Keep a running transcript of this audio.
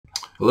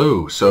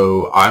Hello,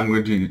 so I'm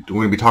going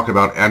to be talking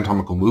about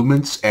anatomical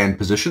movements and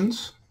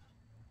positions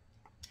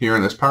here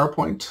in this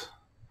PowerPoint.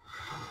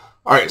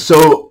 All right,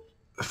 so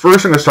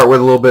first I'm going to start with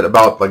a little bit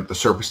about the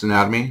surface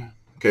anatomy.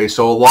 Okay,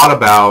 so a lot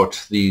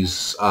about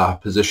these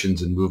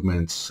positions and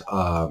movements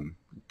kind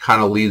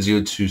of leads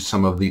you to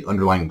some of the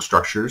underlying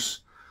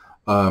structures.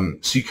 So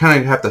you kind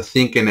of have to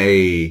think in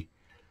a,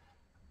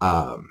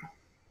 how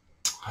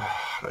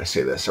do I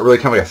say this? A really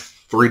kind of like a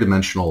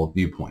three-dimensional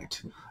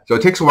viewpoint. So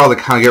it takes a while to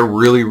kind of get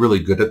really, really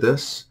good at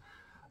this.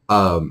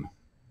 But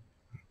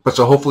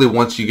so hopefully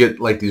once you get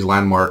these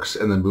landmarks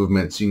and the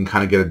movements, you can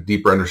kind of get a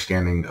deeper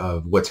understanding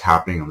of what's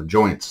happening on the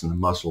joints and the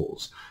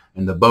muscles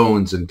and the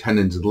bones and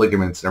tendons and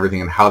ligaments and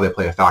everything, and how they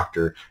play a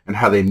factor and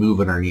how they move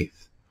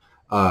underneath.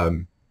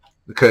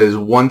 Because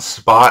one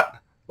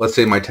spot, let's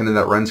say my tendon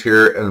that runs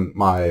here and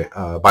my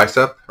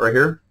bicep right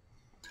here,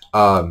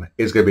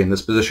 is going to be in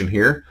this position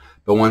here.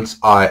 But once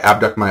I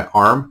abduct my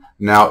arm,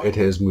 now it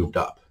has moved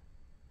up.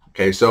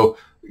 Okay, so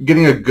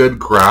getting a good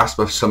grasp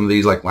of some of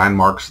these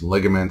landmarks and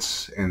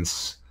ligaments and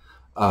some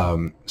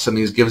of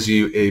these gives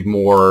you a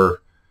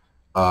more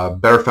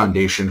better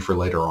foundation for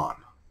later on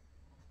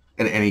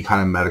in any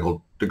kind of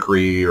medical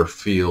degree or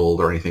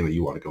field or anything that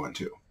you want to go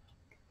into.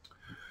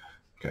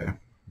 Okay,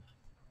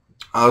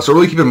 so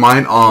really keep in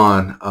mind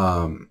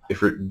on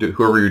if you're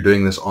whoever you're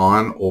doing this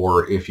on,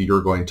 or if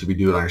you're going to be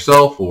doing it on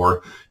yourself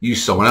or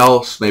use someone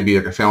else, maybe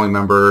a family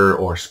member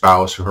or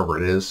spouse,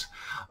 whoever it is.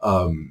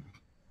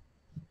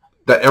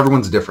 That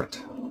everyone's different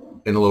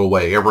in a little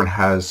way. Everyone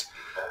has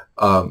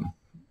some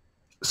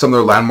of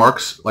their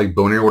landmarks, like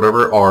bony or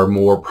whatever, are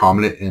more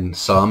prominent in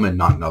some and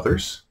not in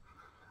others.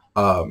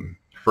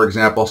 For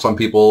example, some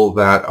people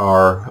that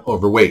are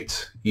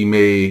overweight, you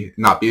may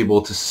not be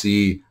able to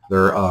see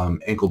their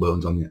ankle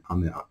bones on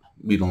the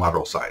medial and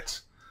lateral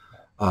sides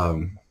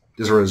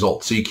as a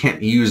result. So you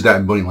can't use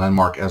that bony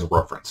landmark as a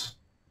reference.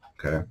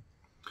 Okay.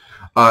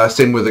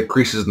 Same with the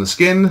creases in the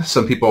skin.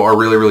 Some people are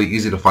really, really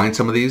easy to find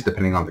some of these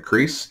depending on the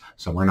crease.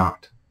 Some are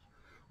not.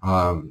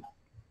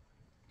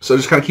 So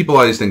just kind of keep a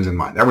lot of these things in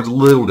mind. Everyone's a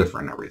little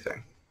different in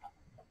everything.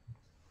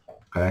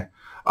 Okay.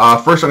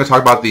 First, I'm going to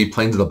talk about the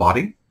planes of the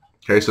body.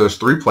 Okay, so there's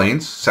three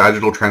planes: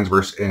 sagittal,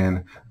 transverse,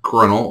 and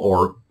coronal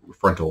or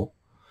frontal.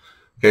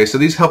 Okay, so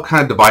these help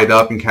kind of divide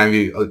up and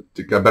kind of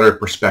get a better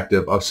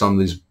perspective of some of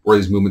these where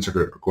these movements are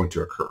going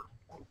to occur.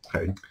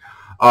 Okay.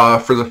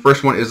 For the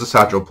first one is the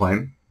sagittal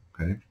plane.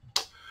 Okay.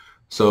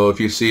 So if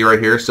you see right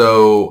here,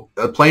 so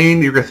a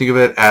plane, you're going to think of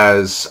it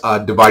as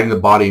dividing the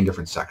body in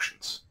different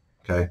sections.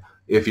 Okay,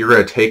 if you're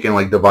going to take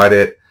and divide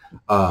it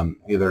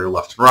either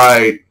left and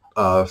right,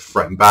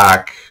 front and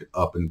back,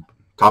 up and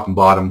top and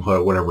bottom,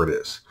 whatever it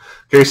is.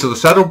 Okay, so the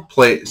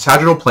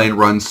sagittal plane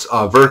runs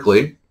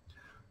vertically.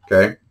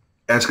 Okay,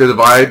 and it's going to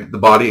divide the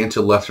body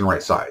into left and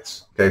right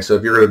sides. Okay, so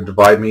if you're going to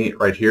divide me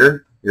right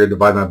here, you're going to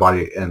divide my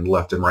body in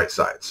left and right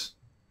sides.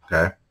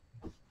 Okay.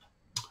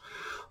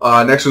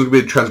 Next one's going to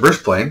be the transverse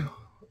plane.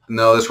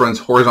 No, this runs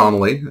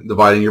horizontally,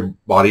 dividing your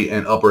body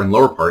in upper and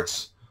lower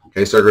parts.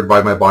 Okay, so I'm going to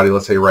divide my body,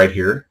 let's say, right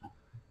here.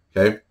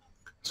 Okay,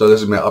 so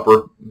this is my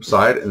upper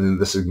side, and then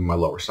this is my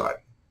lower side.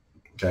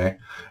 Okay,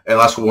 and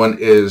last one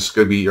is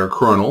going to be your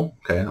coronal.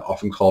 Okay,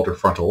 often called your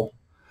frontal.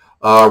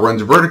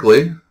 Runs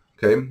vertically.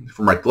 Okay,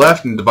 from right to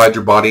left, and divides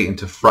your body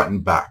into front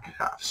and back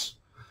halves.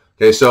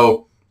 Okay,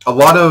 so a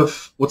lot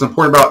of what's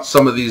important about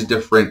some of these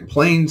different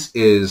planes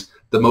is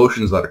the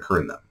motions that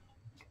occur in them.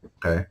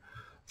 Okay.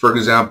 For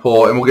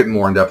example, and we'll get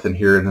more in depth in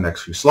here in the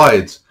next few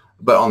slides,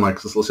 but on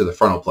let's say the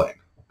frontal plane,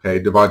 okay,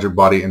 divide your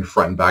body in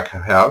front and back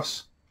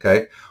halves,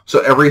 okay?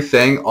 So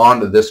everything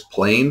on this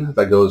plane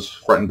that goes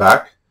front and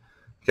back,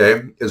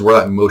 okay, is where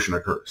that motion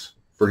occurs.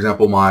 For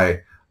example,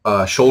 my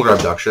shoulder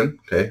abduction,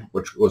 okay,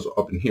 which was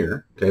up in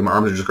here, okay, my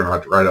arms are just going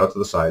to right out to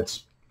the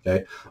sides,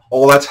 okay?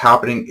 All that's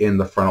happening in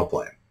the frontal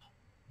plane,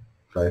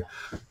 okay?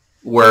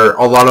 Where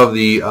a lot of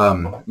the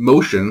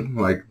motion,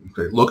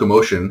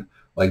 locomotion,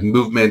 like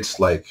movements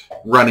like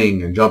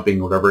running and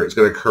jumping, whatever, is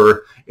going to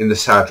occur in the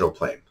sagittal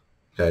plane.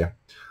 Okay,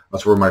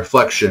 that's where my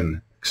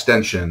flexion,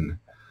 extension,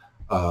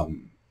 all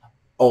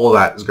of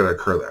that is going to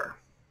occur there.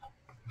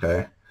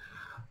 Okay,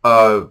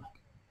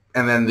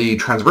 and then the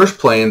transverse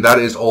plane, that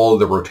is all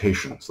of the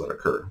rotations that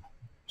occur: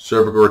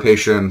 cervical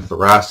rotation,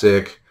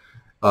 thoracic,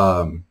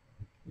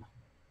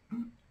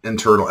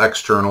 internal,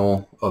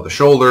 external of the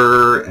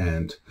shoulder,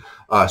 and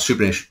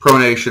supination,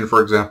 pronation,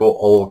 for example,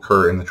 all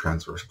occur in the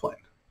transverse plane.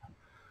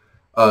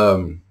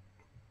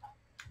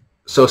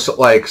 So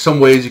like some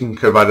ways you can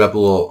divide it up a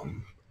little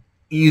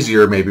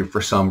easier maybe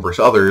for some versus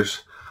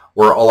others,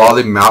 where a lot of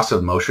the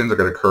massive motions are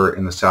going to occur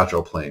in the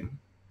sagittal plane.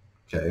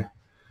 Okay.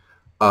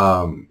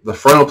 The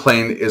frontal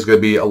plane is going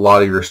to be a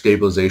lot of your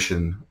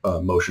stabilization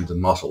motions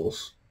and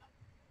muscles.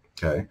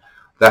 Okay.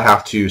 That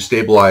have to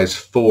stabilize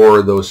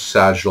for those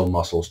sagittal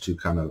muscles to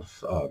kind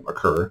of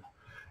occur.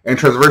 And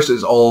transverse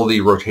is all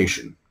the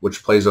rotation,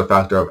 which plays a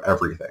factor of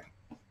everything.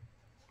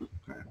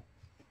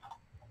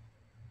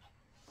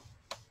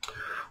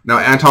 Now,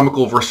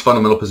 anatomical versus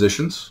fundamental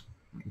positions.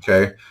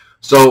 Okay,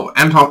 so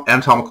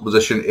anatomical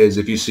position is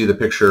if you see the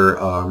picture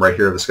right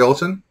here of the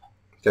skeleton.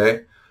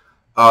 Okay,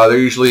 they're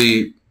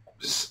usually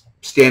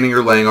standing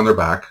or laying on their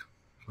back,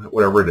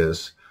 whatever it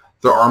is.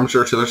 Their arms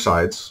are to their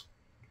sides.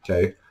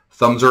 Okay,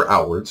 thumbs are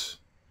outwards.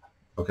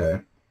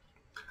 Okay,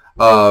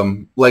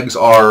 legs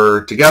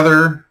are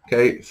together.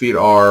 Okay, feet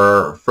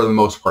are for the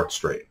most part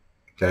straight.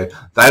 Okay,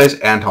 that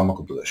is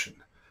anatomical position.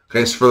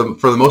 Okay, so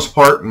for the most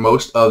part,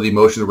 most of the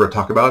motions we're going to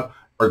talk about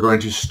are going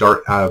to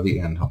start out of the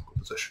anatomical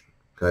position.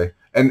 Okay,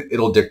 and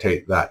it'll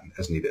dictate that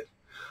as needed.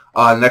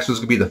 The next one's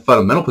going to be the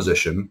fundamental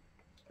position,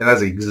 and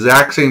that's the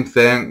exact same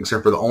thing,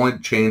 except for the only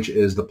change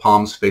is the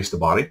palms face the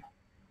body.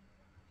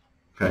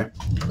 Okay,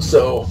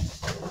 so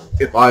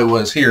if I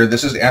was here,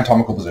 this is the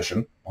anatomical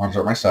position, arms are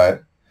at my side,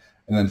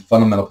 and then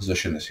fundamental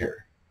position is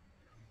here.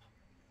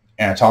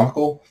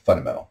 Anatomical,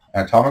 fundamental.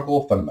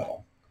 Anatomical,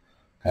 fundamental.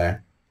 Okay,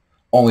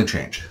 only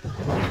change.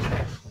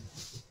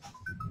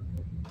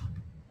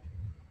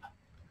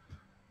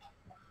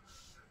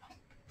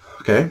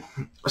 Okay,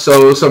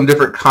 so some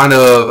different kind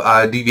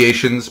of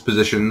deviations,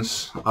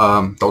 positions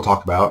that we'll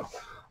talk about.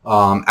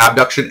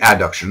 Abduction,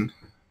 adduction.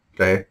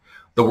 Okay,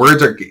 the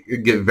words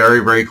get very,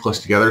 very close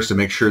together, so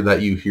make sure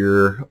that you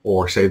hear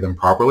or say them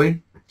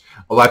properly.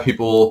 A lot of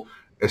people,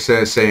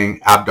 instead of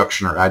saying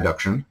abduction or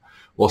adduction,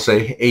 will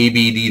say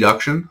AB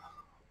deduction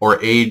or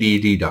AD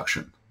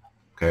deduction.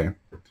 Okay,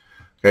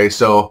 okay,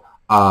 so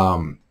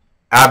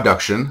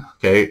abduction,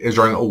 okay, is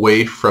drawing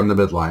away from the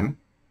midline.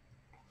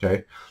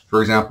 Okay,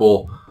 for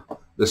example,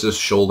 this is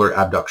shoulder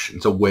abduction.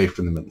 It's away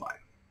from the midline.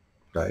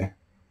 Okay.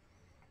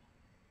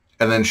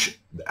 And then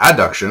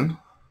adduction,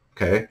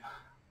 okay,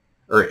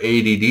 or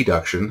AD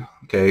deduction,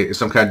 okay, is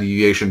some kind of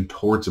deviation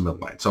towards the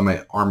midline. So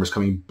my arm is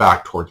coming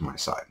back towards my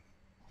side.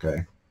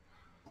 Okay.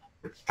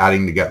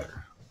 Adding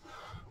together.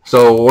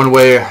 So one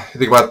way I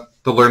think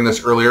about to learn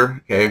this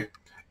earlier, okay,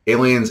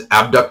 aliens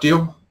abduct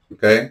you,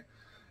 okay,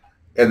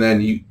 and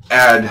then you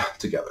add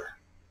together.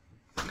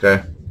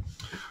 Okay.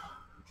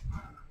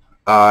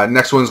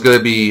 Next one's going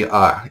to be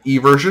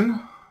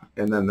eversion,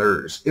 and then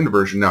there's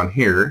inversion down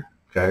here.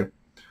 Okay,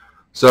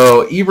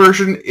 so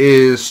eversion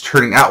is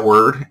turning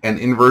outward, and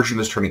inversion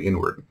is turning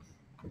inward.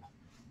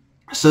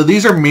 So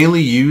these are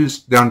mainly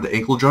used down at the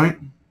ankle joint,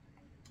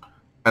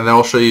 and then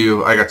I'll show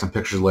you. I got some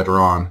pictures later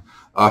on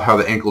of how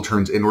the ankle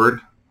turns inward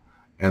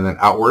and then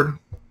outward,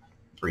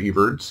 or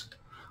everts.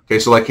 Okay,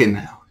 so like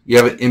you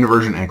have an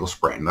inversion ankle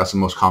sprain. That's the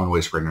most common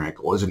way to sprain your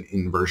ankle is an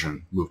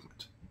inversion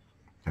movement.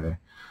 Okay.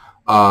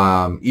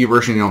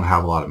 Eversion, you don't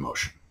have a lot of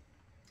motion,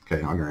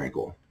 okay, on your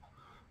ankle.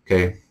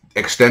 Okay,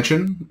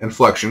 extension and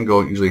flexion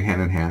go usually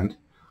hand in hand.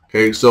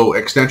 Okay, so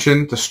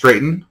extension to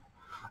straighten.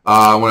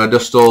 When a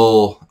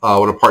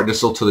part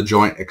distal to the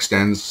joint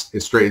extends,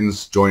 it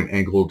straightens. Joint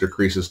angle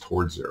decreases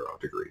towards 0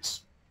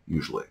 degrees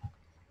usually.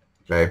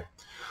 Okay,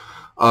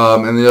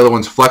 and the other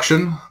one's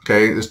flexion.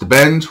 Okay, is to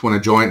bend. When a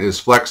joint is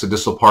flexed, the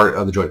distal part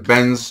of the joint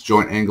bends.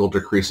 Joint angle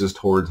decreases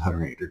towards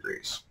 180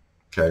 degrees.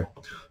 Okay.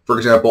 For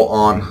example,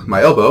 on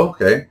my elbow,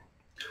 okay,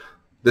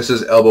 this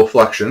is elbow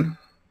flexion,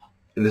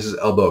 and this is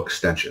elbow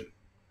extension.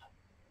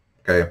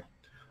 Okay,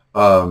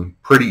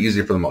 pretty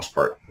easy for the most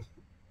part.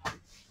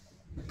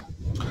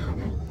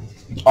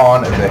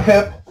 On the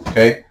hip,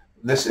 okay,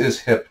 this is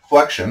hip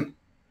flexion,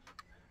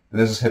 and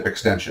this is hip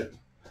extension.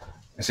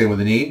 And same with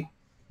the knee,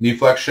 knee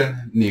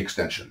flexion, knee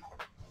extension.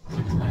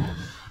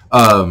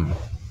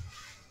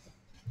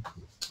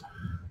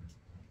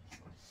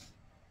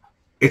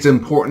 It's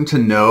important to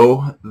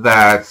know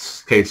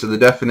that, okay, so the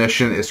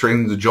definition is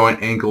straightening the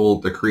joint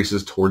ankle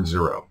decreases towards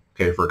 0,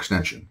 okay, for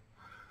extension.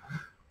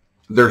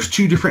 There's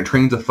two different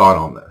trains of thought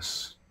on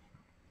this.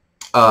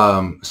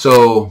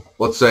 So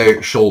let's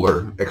say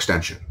shoulder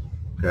extension,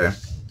 okay?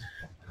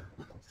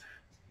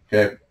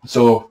 Okay,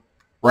 so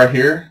right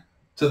here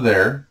to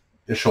there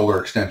is shoulder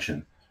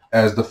extension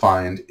as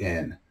defined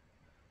in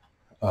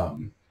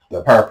the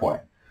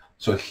PowerPoint.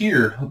 So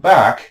here,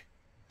 back,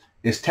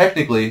 is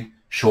technically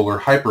shoulder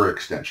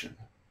hyperextension,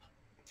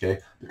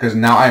 okay? Because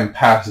now I am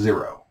past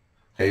 0.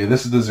 Okay,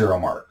 this is the 0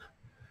 mark.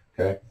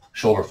 Okay,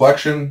 shoulder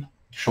flexion,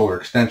 shoulder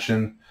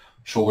extension,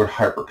 shoulder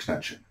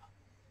hyperextension.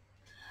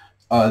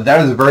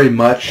 That is very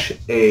much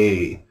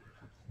a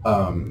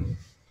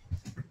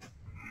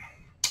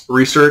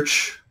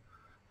research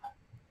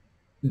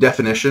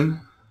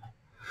definition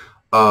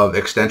of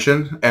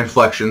extension and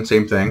flexion,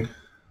 same thing.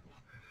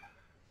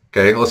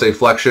 Okay, let's say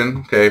flexion,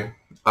 okay.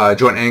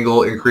 Joint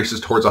angle increases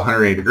towards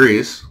 180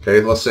 degrees.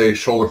 Okay, let's say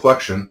shoulder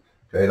flexion.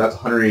 Okay, that's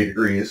 180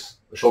 degrees,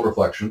 shoulder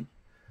flexion.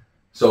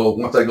 So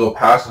once I go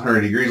past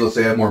 180 degrees, let's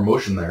say I have more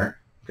motion there.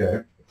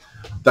 Okay,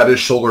 that is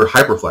shoulder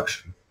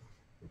hyperflexion.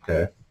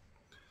 Okay,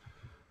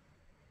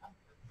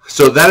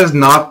 so that is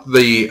not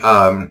the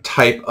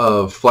type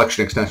of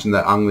flexion extension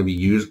that I'm going to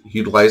be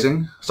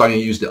utilizing. So I'm going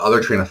to use the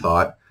other train of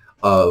thought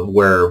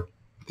where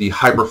the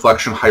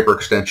hyperflexion,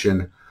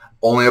 hyperextension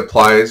only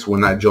applies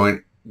when that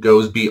joint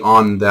goes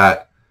beyond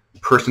that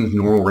person's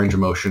normal range of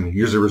motion,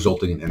 usually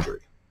resulting in injury.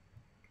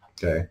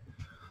 Okay,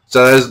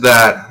 so that is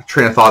that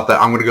train of thought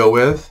that I'm going to go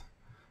with.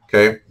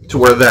 Okay, to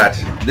where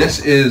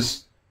this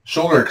is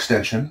shoulder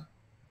extension,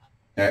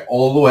 okay,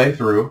 all the way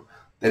through.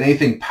 Then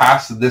anything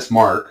past this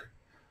mark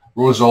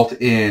will result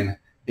in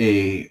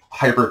a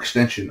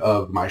hyperextension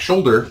of my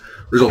shoulder,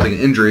 resulting in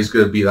injury is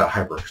going to be that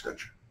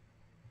hyperextension.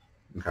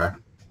 Okay.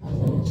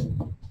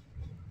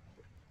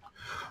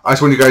 I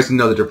just want you guys to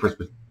know the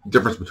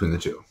difference between the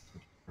two.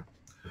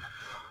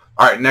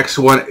 All right, next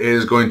one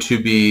is going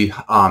to be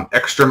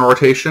external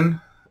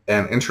rotation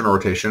and internal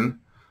rotation.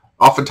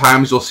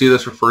 Oftentimes, you'll see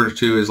this referred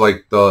to as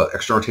like the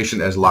external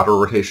rotation as lateral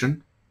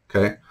rotation,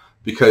 okay?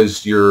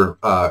 Because you're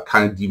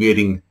kind of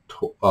deviating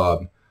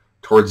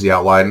towards the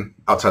outline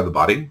outside the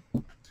body.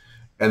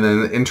 And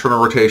then the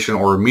internal rotation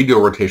or medial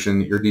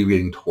rotation, you're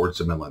deviating towards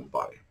the midline of the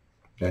body,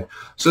 okay?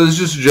 So this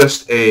is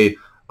just a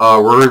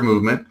rotary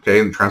movement, okay,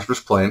 in the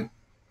transverse plane,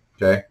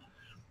 okay?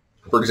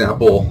 For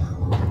example,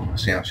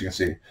 so you can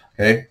see,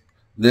 okay?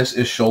 This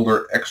is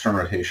shoulder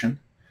external rotation,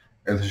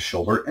 and this is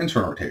shoulder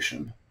internal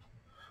rotation,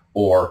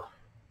 or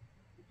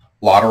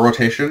lateral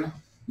rotation,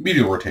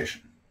 medial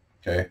rotation.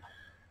 Okay.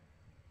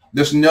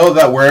 Just know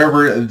that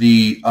wherever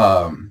the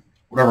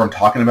whatever I'm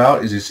talking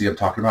about is, you see, I'm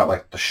talking about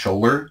like the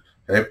shoulder.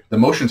 Okay, the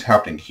motion's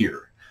happening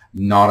here,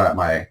 not at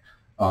my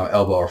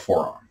elbow or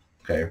forearm.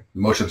 Okay,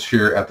 the motion's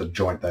here at the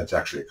joint that's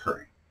actually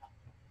occurring.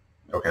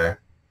 Okay.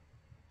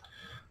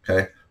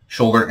 Okay.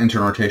 Shoulder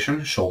internal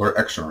rotation, shoulder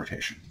external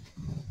rotation.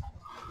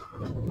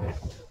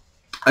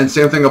 And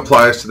same thing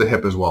applies to the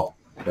hip as well.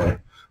 Okay,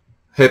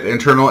 hip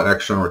internal and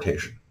external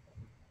rotation.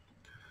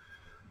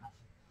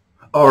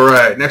 All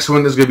right, next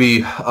one is going to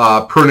be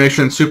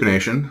pronation,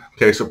 supination.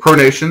 Okay, so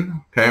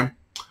pronation, okay,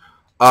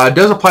 it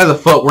does apply to the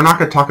foot. We're not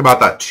going to talk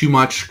about that too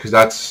much because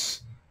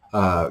that's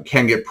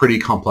can get pretty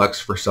complex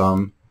for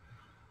some.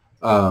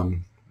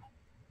 And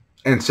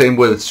same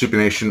with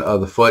supination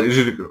of the foot.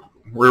 Usually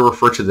we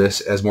refer to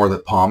this as more the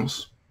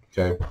palms,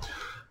 okay,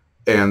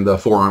 and the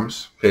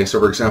forearms. Okay, so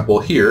for example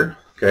here,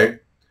 okay,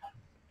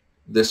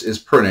 this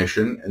is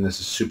pronation and this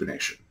is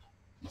supination.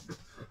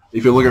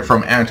 If you look at it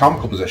from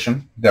anatomical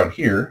position down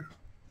here,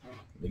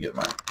 let me get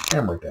my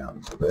camera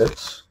down a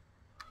bit.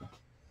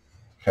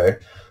 Okay,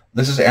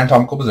 this is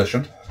anatomical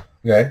position.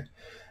 Okay,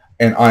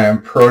 and I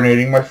am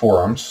pronating my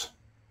forearms,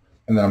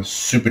 and then I'm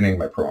supinating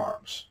my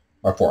forearms.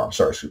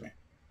 Sorry, excuse me.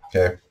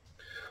 Okay,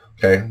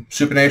 okay,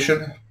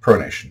 supination,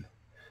 pronation,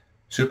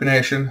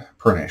 supination,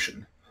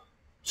 pronation,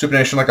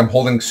 supination like I'm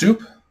holding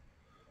soup.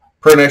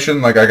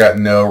 Pronation like I got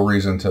no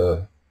reason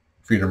for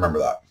you to remember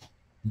that.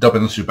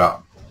 Dumping the soup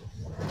out.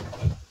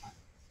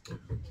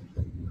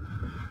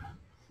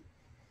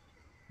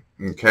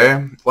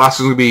 Okay, last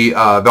is going to be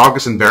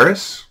valgus and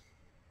varus.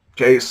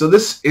 Okay, so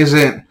this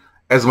isn't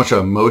as much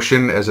a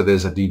motion as it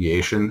is a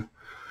deviation.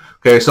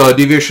 Okay, so a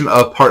deviation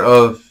of part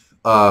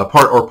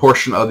or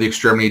portion of the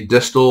extremity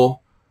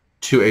distal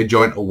to a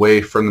joint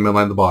away from the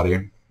midline of the body,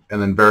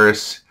 and then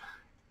varus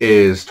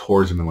is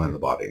towards the midline of the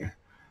body.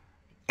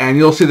 And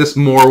you'll see this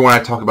more when I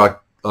talk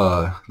about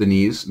the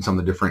knees and some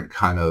of the different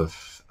kind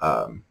of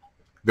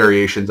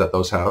variations that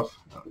those have.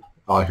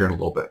 I'll hear in a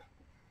little bit.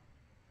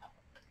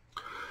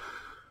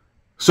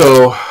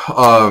 So,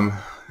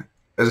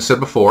 as I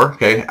said before,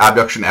 okay,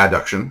 abduction,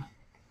 adduction,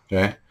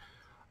 okay.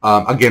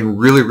 Again,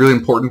 really, really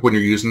important when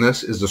you're using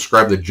this is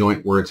describe the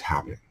joint where it's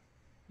happening,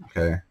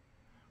 okay.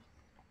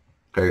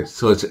 Okay,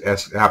 so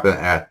it's happening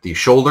at the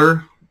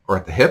shoulder or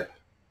at the hip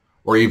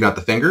or even at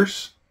the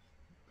fingers.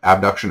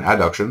 Abduction,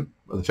 adduction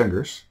of the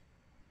fingers.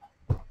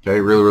 Okay,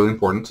 really, really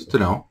important to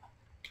know.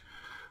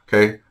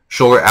 Okay,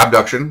 shoulder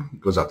abduction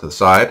goes out to the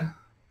side.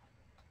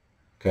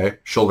 Okay,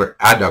 shoulder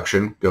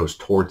adduction goes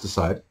towards the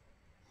side.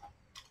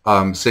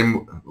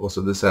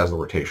 Also this has a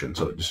rotation,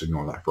 so just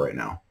ignore that for right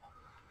now.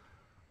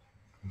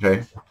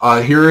 Okay,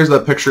 here is the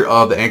picture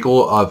of the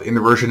ankle of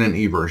inversion and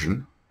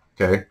eversion.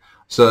 Okay,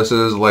 so this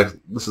is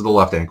the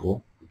left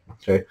ankle.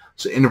 Okay,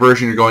 so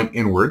inversion you're going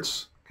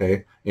inwards.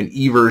 Okay, in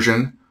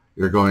eversion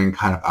you're going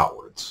kind of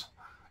outwards.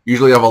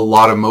 Usually you have a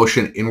lot of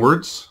motion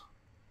inwards.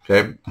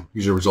 Okay,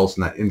 usually results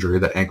in that injury,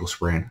 that ankle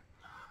sprain.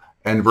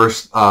 And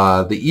versus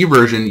the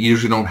eversion, you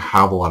usually don't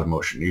have a lot of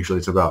motion. Usually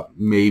it's about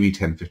maybe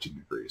 10-15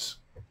 degrees.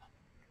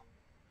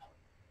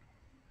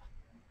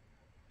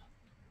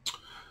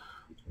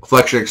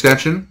 Flexion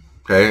extension,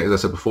 okay, as I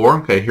said before,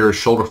 okay, here is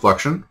shoulder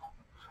flexion,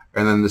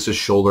 and then this is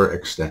shoulder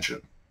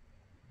extension.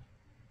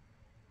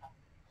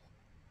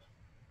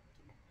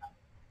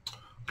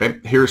 Okay,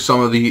 here's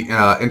some of the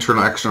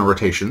internal external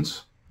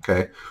rotations.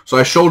 Okay, so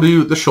I showed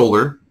you the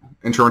shoulder,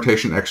 internal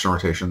rotation, external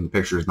rotation. The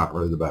picture is not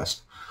really the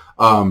best.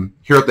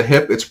 Here at the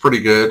hip, it's pretty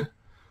good.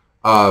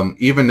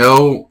 Even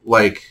though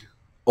like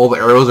all the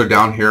arrows are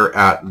down here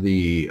at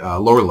the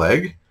lower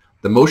leg,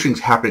 the motion's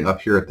happening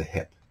up here at the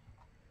hip.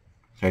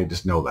 Okay,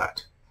 just know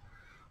that.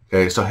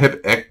 Okay, so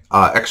hip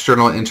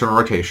external and internal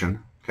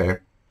rotation, okay,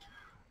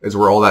 is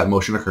where all that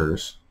motion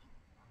occurs.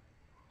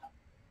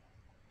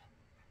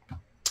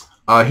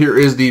 Here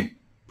is the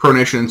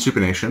pronation and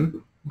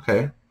supination.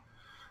 Okay.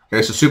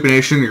 Okay, so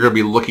supination, you're going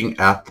to be looking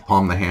at the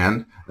palm of the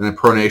hand, and then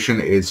pronation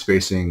is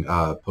facing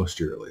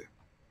posteriorly.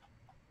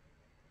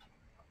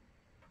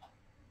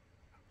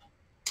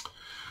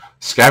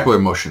 Scapular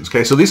motions.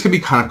 Okay, so these can be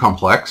kind of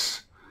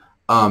complex.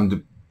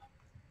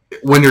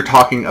 when you're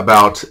talking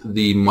about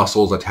the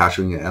muscles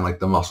attaching and like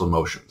the muscle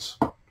motions.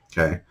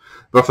 Okay,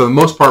 but for the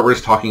most part, we're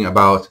just talking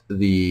about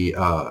the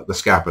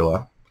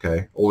scapula.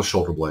 Okay, or the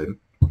shoulder blade.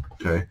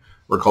 Okay,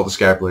 we're called the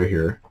scapula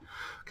here.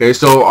 Okay,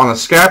 so on the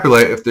scapula,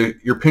 if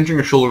you're pinching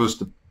your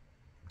shoulders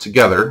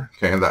together,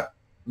 okay, that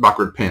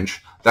backward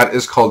pinch, that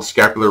is called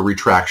scapular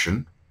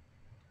retraction.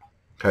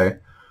 Okay,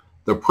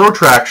 the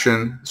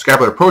protraction,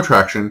 scapular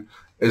protraction,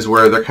 is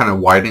where they're kind of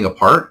widening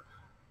apart.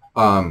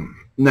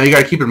 Now you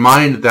got to keep in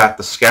mind that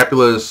the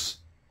scapulas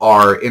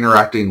are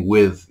interacting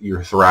with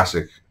your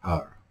thoracic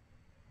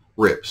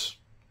ribs,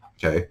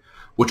 okay,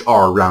 which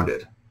are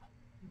rounded.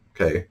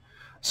 Okay,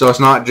 so it's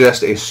not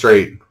just a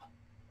straight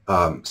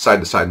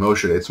side-to-side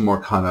motion. It's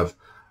more kind of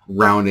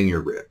rounding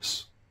your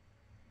ribs.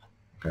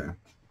 Okay,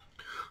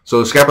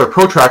 so scapular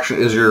protraction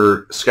is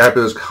your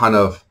scapulas kind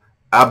of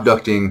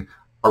abducting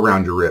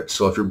around your ribs.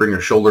 So if you bring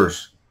your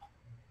shoulders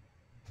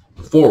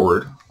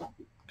forward,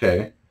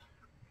 okay,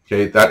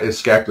 that is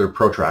scapular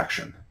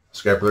protraction.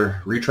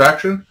 Scapular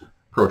retraction,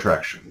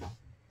 protraction.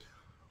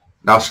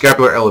 Now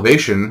scapular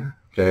elevation,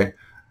 okay,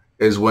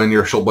 is when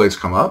your shoulder blades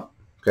come up,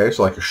 okay,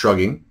 so like you're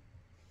shrugging.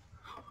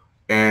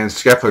 And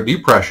scapular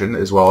depression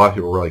is what a lot of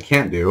people really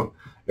can't do,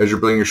 is you're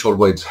bringing your shoulder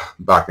blades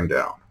back and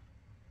down.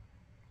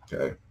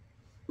 Okay.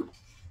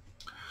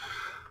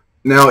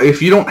 Now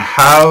if you don't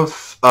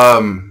have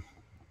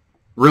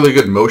really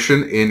good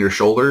motion in your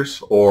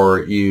shoulders,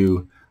 or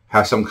you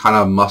have some kind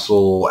of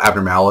muscle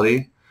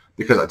abnormality,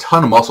 because a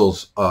ton of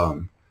muscles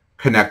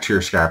connect to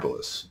your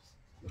scapulas,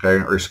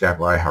 okay, or your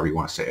scapulae, however you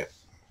want to say it,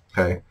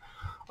 okay.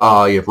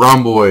 You have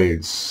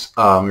rhomboids,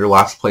 your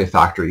last play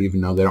factor,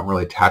 even though they don't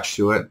really attach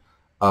to it.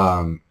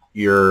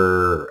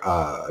 Your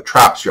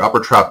traps, your upper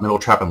trap, middle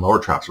trap, and lower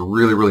traps are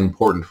really, really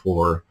important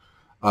for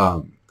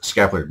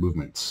scapular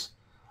movements,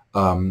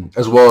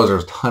 as well as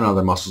there's a ton of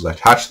other muscles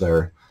attached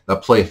there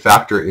that play a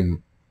factor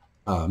in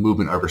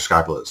movement of your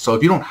scapulas. So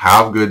if you don't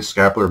have good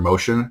scapular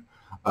motion,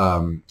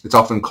 it's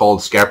often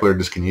called scapular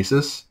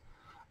dyskinesis,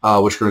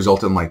 which can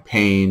result in like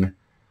pain,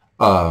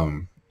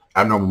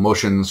 abnormal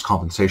motions,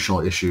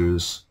 compensational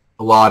issues,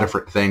 a lot of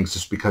different things,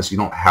 just because you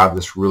don't have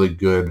this really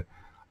good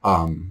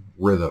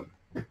rhythm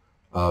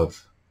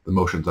of the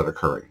motions that are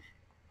occurring.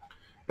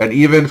 And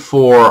even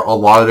for a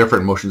lot of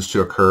different motions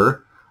to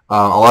occur, a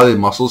lot of the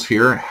muscles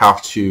here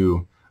have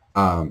to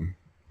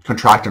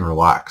contract and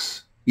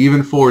relax.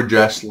 Even for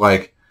just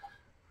like,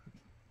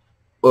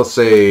 let's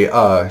say,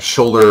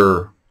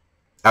 shoulder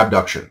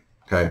abduction,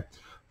 okay?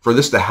 For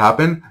this to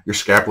happen, your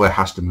scapula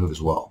has to move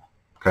as well,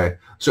 okay?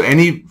 So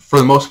for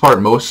the most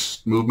part,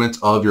 most movements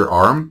of your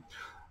arm,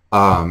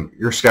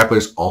 your scapula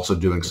is also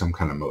doing some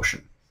kind of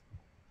motion.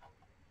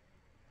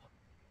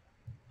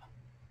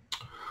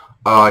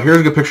 Here's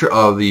a good picture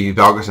of the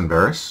valgus and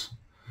varus.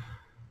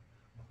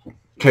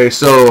 Okay,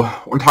 so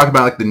we're talking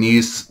about like the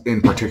knees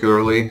in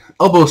particularly,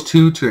 elbows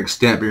too to an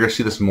extent, but you're gonna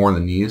see this more in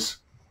the knees.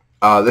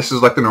 This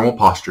is like the normal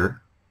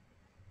posture.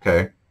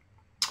 Okay,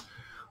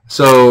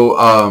 so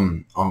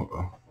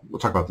we'll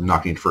talk about the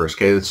knock knee first.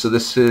 Okay, so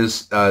this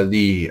is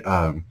the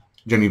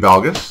genu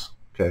valgus.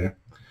 Okay,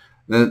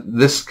 then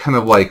this kind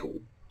of like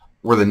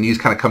where the knees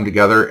kind of come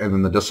together and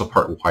then the distal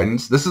part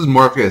widens. This is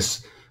more of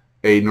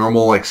a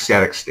normal like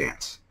static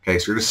stance. Okay,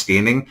 so you're just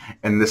standing,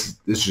 and this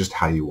is just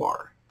how you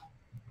are.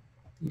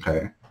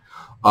 Okay,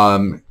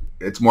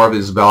 it's more of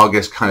this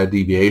valgus kind of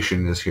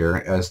deviation is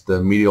here, as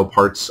the medial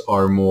parts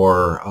are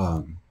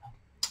more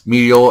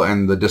medial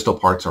and the distal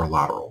parts are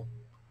lateral.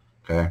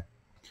 Okay,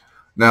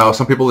 now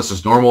some people this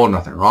is normal,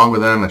 nothing wrong with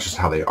them. That's just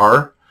how they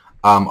are.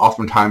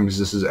 Oftentimes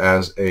this is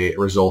as a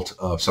result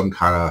of some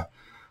kind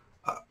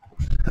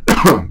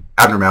of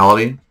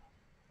abnormality,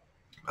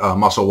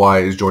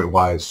 muscle-wise,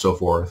 joint-wise, so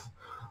forth,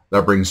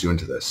 that brings you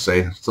into this.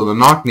 So the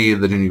knock knee,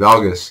 the genu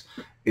valgus,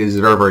 is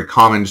very, very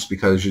common just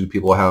because usually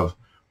people have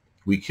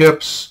weak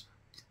hips,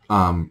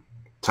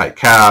 tight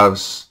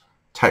calves,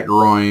 tight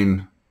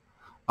groin,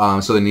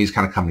 so the knees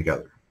kind of come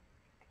together.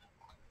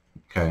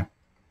 Okay,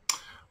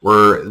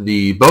 where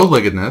the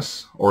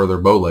bow-leggedness, or they're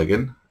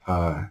bow-legged,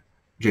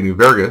 genu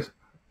varus,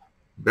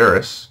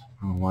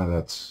 I don't know why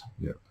that's,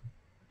 yeah,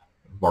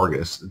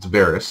 vargus, it's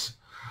varus,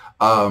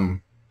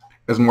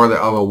 is more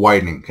of a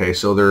widening. Okay,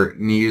 so their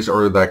knees,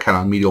 or that kind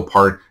of medial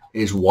part,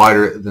 is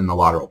wider than the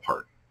lateral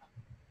part.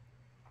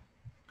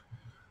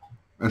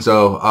 And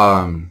so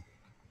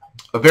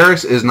a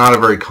varus is not a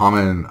very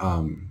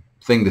common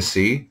thing to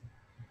see,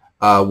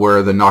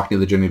 where the knock knee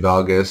of the genu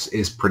valgus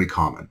is pretty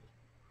common.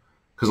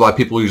 Because a lot of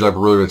people usually have a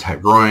really, really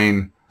tight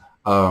groin.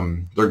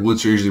 Their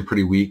glutes are usually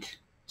pretty weak,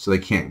 so they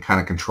can't kind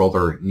of control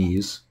their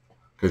knees,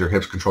 because your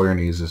hips control your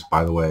knees,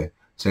 by the way.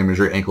 Same as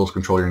your ankles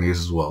control your knees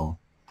as well.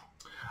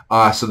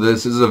 So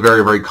this is a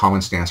very, very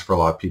common stance for a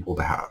lot of people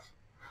to have,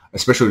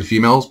 especially with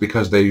females,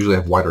 because they usually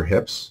have wider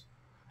hips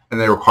and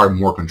they require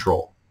more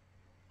control.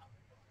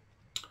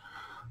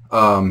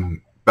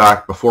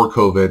 Back before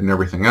COVID and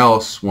everything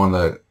else, one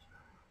of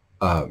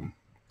the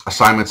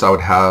assignments I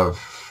would have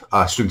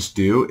students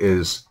do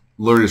is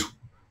literally just,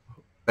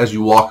 as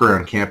you walk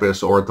around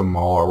campus or at the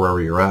mall or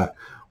wherever you're at,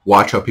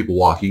 watch how people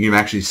walk. You can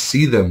actually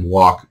see them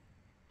walk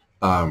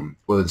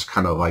with its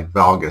kind of like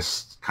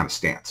valgus kind of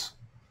stance.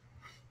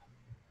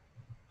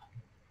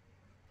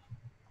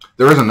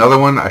 There is another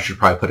one I should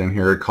probably put in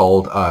here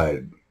called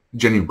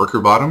Jenny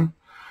Worker Bottom,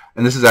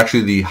 and this is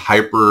actually the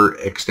hyper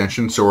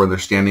extension. So where they're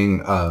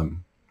standing,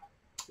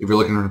 if you're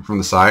looking from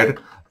the side,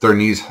 their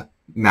knees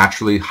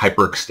naturally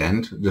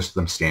hyperextend, just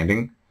them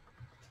standing.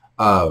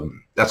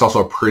 That's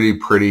also a pretty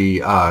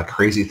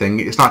crazy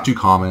thing. It's not too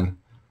common.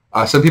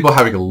 Some people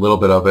having a little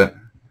bit of it.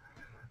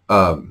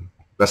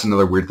 That's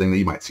another weird thing that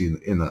you might see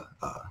in the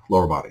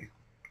lower body.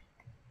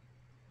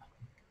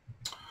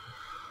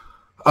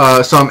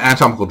 Some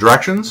anatomical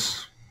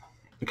directions.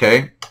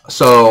 Okay,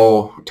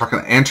 so talking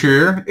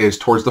anterior is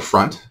towards the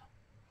front.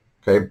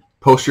 Okay,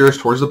 posterior is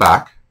towards the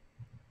back.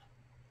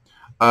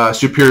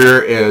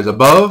 Superior is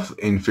above,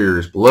 inferior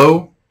is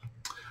below.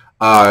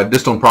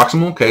 Distal and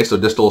proximal. Okay, so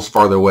distal is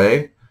farther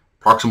away,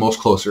 proximal is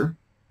closer.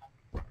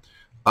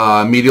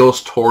 Medial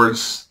is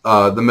towards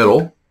the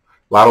middle,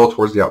 lateral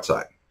towards the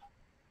outside.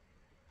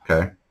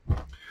 Okay,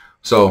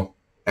 so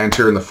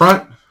anterior in the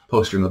front,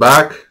 posterior in the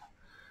back.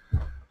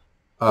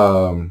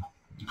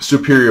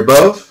 Superior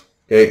above,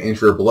 okay,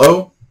 inferior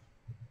below,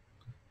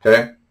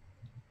 okay.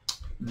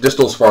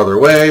 Distal is farther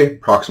away,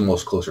 proximal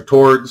is closer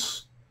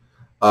towards,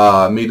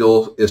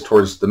 medial is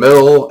towards the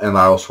middle, and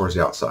lateral is towards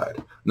the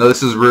outside. Now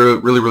this is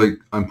really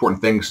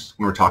important things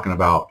when we're talking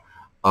about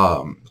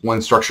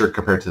one structure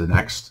compared to the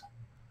next,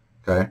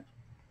 okay.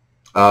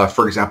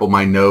 For example,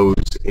 my nose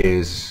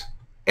is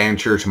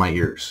anterior to my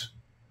ears,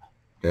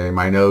 okay.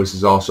 My nose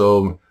is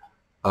also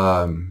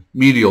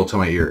medial to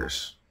my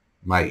ears.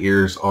 My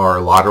ears are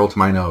lateral to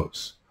my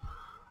nose,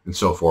 and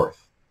so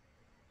forth.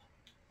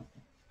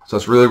 So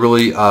it's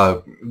really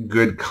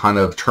good kind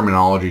of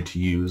terminology to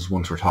use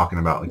once we're talking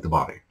about like the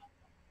body.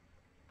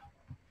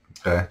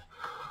 Okay.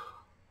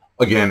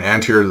 Again,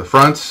 anterior to the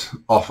front,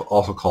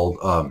 also called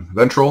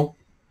ventral.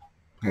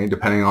 Okay,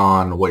 depending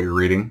on what you're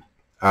reading.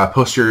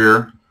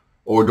 Posterior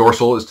or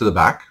dorsal is to the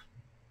back.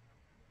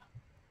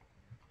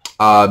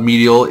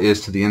 Medial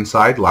is to the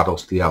inside, lateral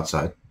is to the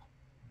outside.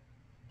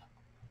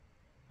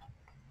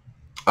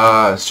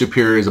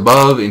 Superior is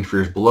above,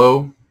 inferior is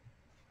below.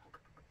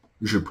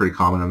 Usually pretty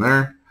common in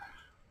there.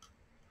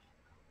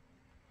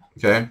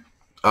 Okay.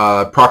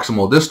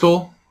 Proximal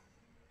distal.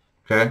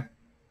 Okay.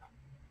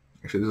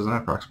 Actually, this isn't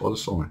a proximal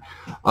distal.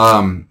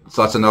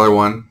 So that's another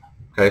one.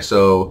 Okay,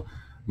 so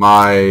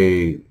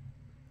my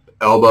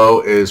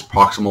elbow is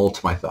proximal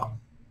to my thumb.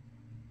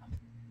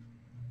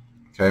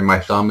 Okay, my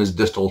thumb is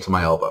distal to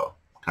my elbow,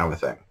 kind of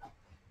a thing.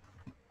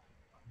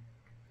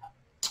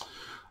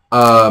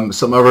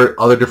 Some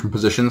other different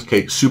positions.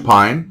 Okay,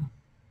 supine.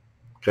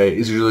 Okay,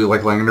 is usually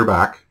like laying on your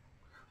back.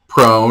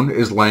 Prone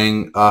is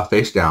laying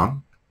face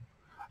down.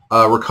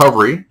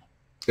 Recovery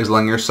is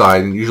laying on your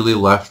side, and usually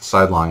left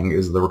side lying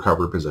is the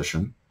recovery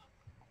position.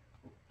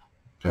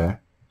 Okay.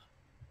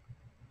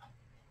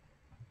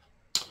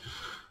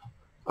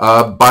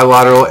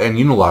 Bilateral and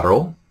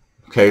unilateral.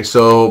 Okay,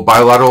 so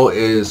bilateral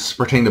is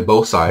pertaining to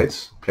both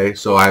sides. Okay,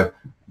 so I have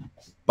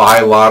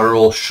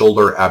bilateral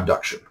shoulder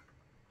abduction.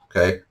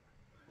 Okay.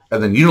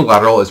 And then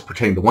unilateral is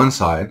pertaining to one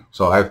side.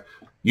 So I have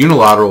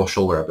unilateral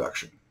shoulder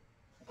abduction.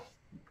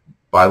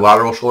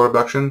 Bilateral shoulder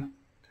abduction.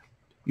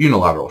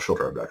 Unilateral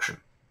shoulder abduction.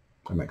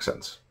 That makes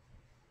sense.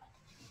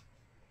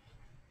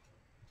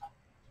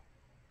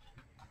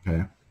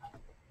 Okay.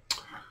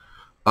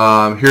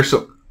 Here's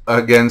some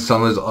of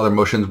those other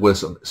motions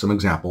with some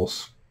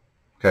examples.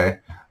 Okay.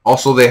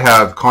 Also, they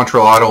have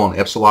contralateral and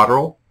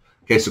ipsilateral.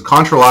 Okay, so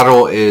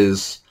contralateral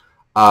is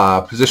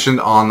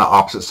positioned on the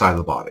opposite side of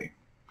the body.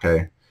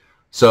 Okay.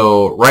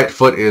 So right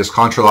foot is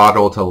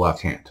contralateral to the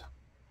left hand.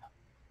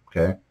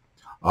 Okay.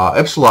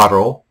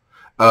 Ipsilateral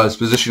is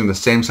positioned on the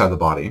same side of the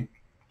body.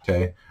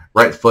 Okay.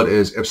 Right foot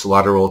is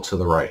ipsilateral to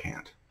the right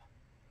hand.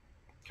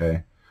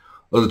 Okay.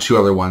 Those are two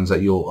other ones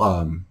that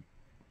you'll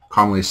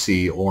commonly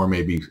see or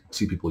maybe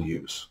see people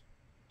use.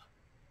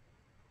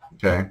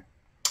 Okay.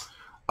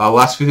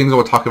 Last few things I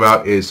will talk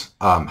about is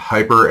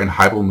hyper and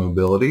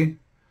hypomobility.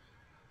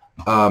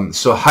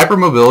 So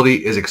hypermobility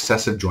is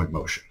excessive joint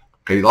motion.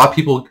 Okay. A lot of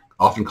people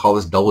often call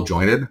this double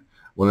jointed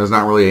when there's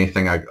not really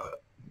anything. There's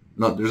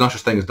no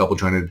such thing as double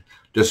jointed.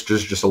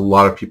 Just a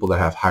lot of people that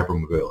have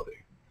hypermobility.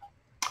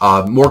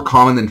 More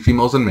common than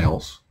females and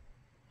males.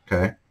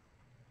 Okay.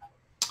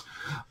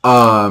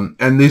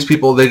 And these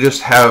people, they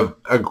just have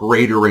a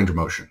greater range of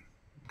motion.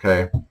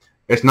 Okay.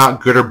 It's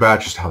not good or bad,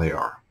 just how they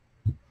are.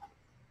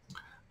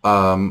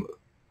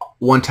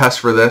 One test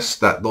for this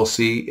that they'll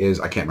see is,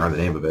 I can't remember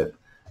the name of it,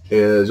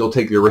 is you'll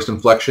take your wrist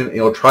inflection and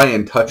you'll try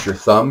and touch your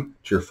thumb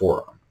to your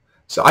forearm.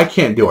 So I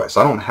can't do it. So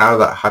I don't have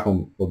that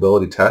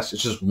hypermobility test.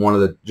 It's just one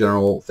of the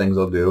general things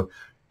they'll do.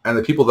 And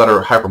the people that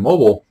are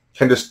hypermobile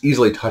can just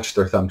easily touch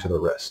their thumb to the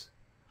wrist.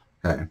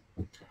 Okay.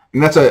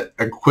 And that's a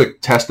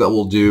quick test that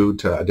we'll do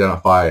to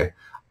identify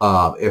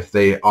if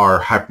they are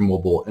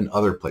hypermobile in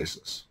other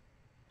places.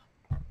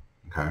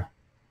 Okay.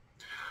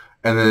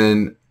 And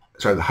then,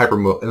 sorry, the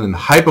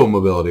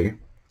hypomobility,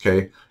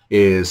 okay,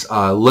 is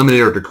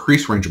limited or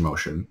decreased range of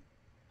motion.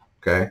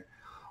 Okay.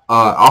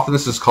 Often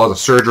this is caused of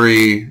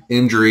surgery,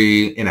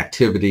 injury,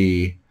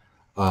 inactivity,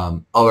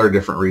 other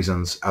different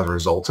reasons as a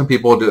result. Some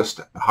people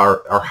just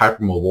are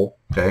hypermobile.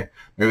 Okay,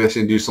 maybe they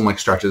can do some like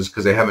stretches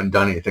because they haven't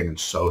done anything in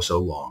so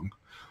long,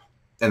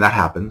 and that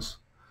happens.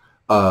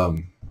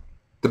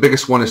 The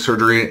biggest one is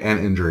surgery and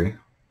injury,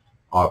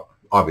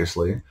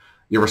 obviously.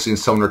 You ever seen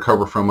someone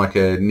recover from like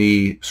a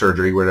knee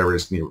surgery, whatever it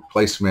is, knee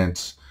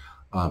replacement,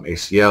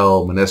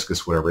 ACL,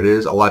 meniscus, whatever it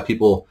is? A lot of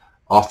people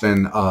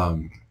often,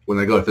 when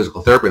they go to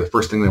physical therapy, the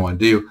first thing they want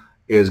to do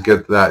is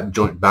get that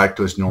joint back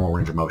to its normal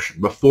range of motion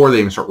before they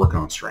even start working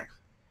on strength.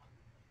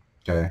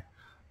 Okay?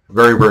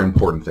 Very, very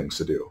important things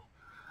to do.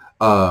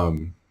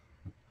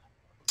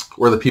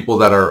 Where the people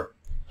that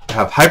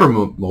have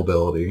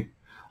hypermobility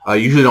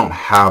usually don't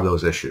have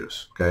those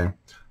issues. Okay?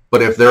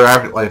 But if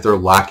they're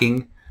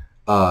lacking,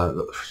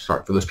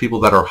 for those people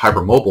that are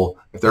hypermobile,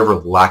 if they're ever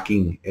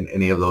lacking in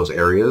any of those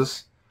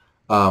areas,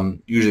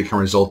 usually can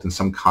result in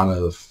some kind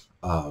of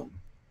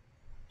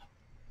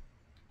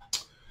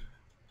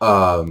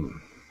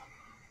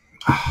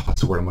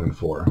what's the word I'm looking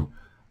for?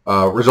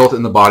 Result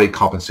in the body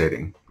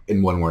compensating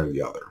in one way or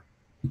the other,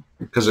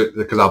 because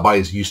our body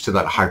is used to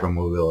that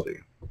hypermobility,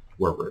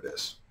 wherever it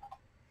is.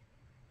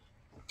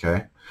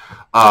 Okay,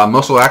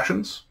 muscle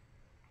actions.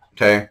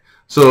 Okay,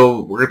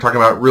 so we're going to talk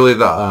about really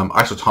the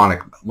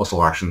isotonic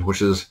muscle action,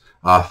 which is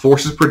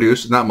force is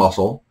produced in that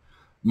muscle,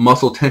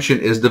 muscle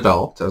tension is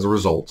developed as a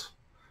result.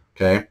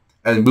 Okay,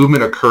 and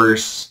movement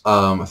occurs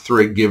through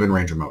a given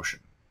range of motion.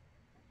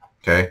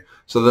 Okay,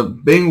 so the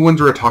main ones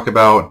we're going to talk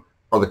about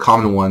are the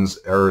common ones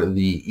are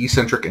the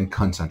eccentric and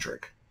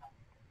concentric.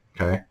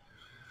 Okay,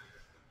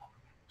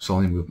 so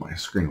let me move my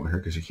screen over here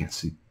because you can't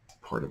see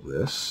part of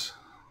this.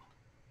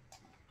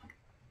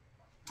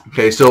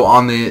 Okay, so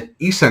on the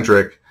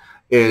eccentric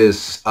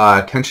is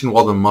tension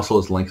while the muscle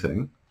is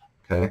lengthening.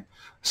 Okay,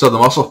 so the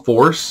muscle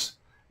force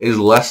is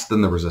less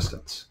than the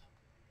resistance.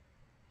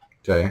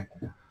 Okay,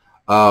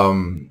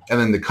 and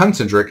then the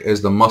concentric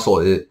is the muscle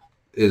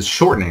is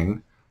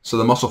shortening, so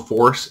the muscle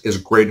force is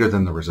greater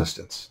than the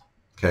resistance.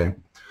 Okay,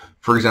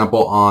 for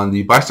example, on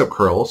the bicep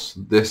curls,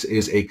 this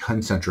is a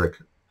concentric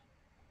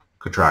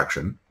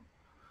contraction,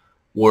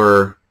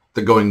 where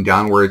the going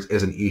downwards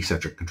is an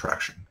eccentric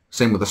contraction.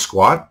 Same with the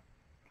squat.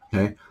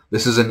 Okay,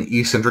 this is an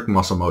eccentric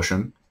muscle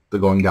motion, the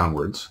going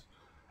downwards,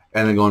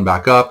 and then going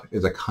back up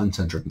is a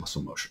concentric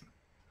muscle motion.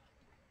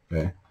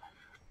 Okay,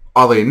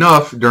 oddly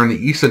enough, during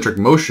the eccentric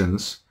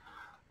motions,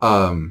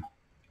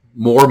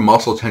 more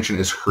muscle tension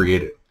is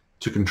created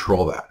to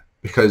control that,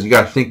 because you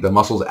got to think the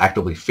muscle is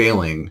actively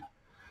failing.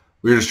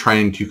 We're just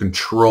trying to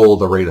control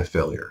the rate of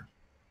failure.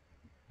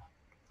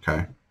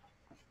 Okay.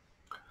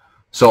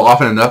 So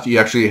often enough, you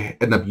actually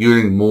end up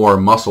using more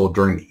muscle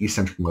during the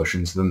eccentric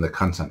motions than the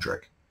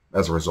concentric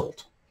as a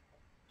result.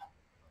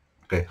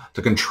 Okay,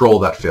 to control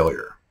that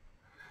failure.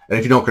 And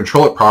if you don't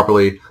control it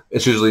properly,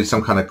 it's usually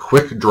some kind of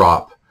quick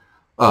drop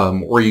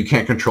where you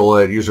can't control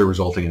it, usually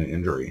resulting in an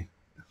injury.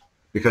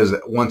 Because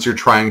once you're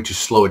trying to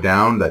slow it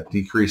down, that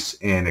decrease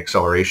in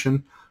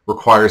acceleration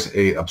requires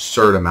an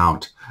absurd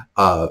amount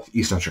of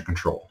eccentric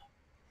control.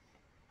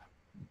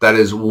 That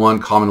is one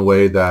common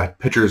way that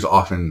pitchers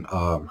often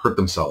hurt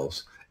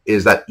themselves,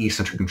 is that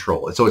eccentric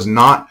control. So it's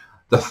not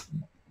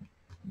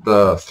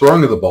the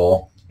throwing of the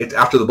ball, it's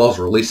after the ball's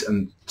released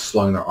and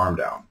slowing their arm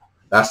down.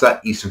 That's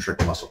that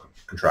eccentric muscle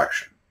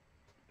contraction.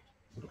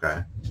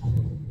 Okay?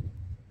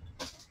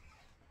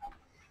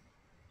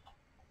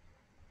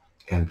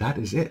 And that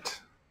is it.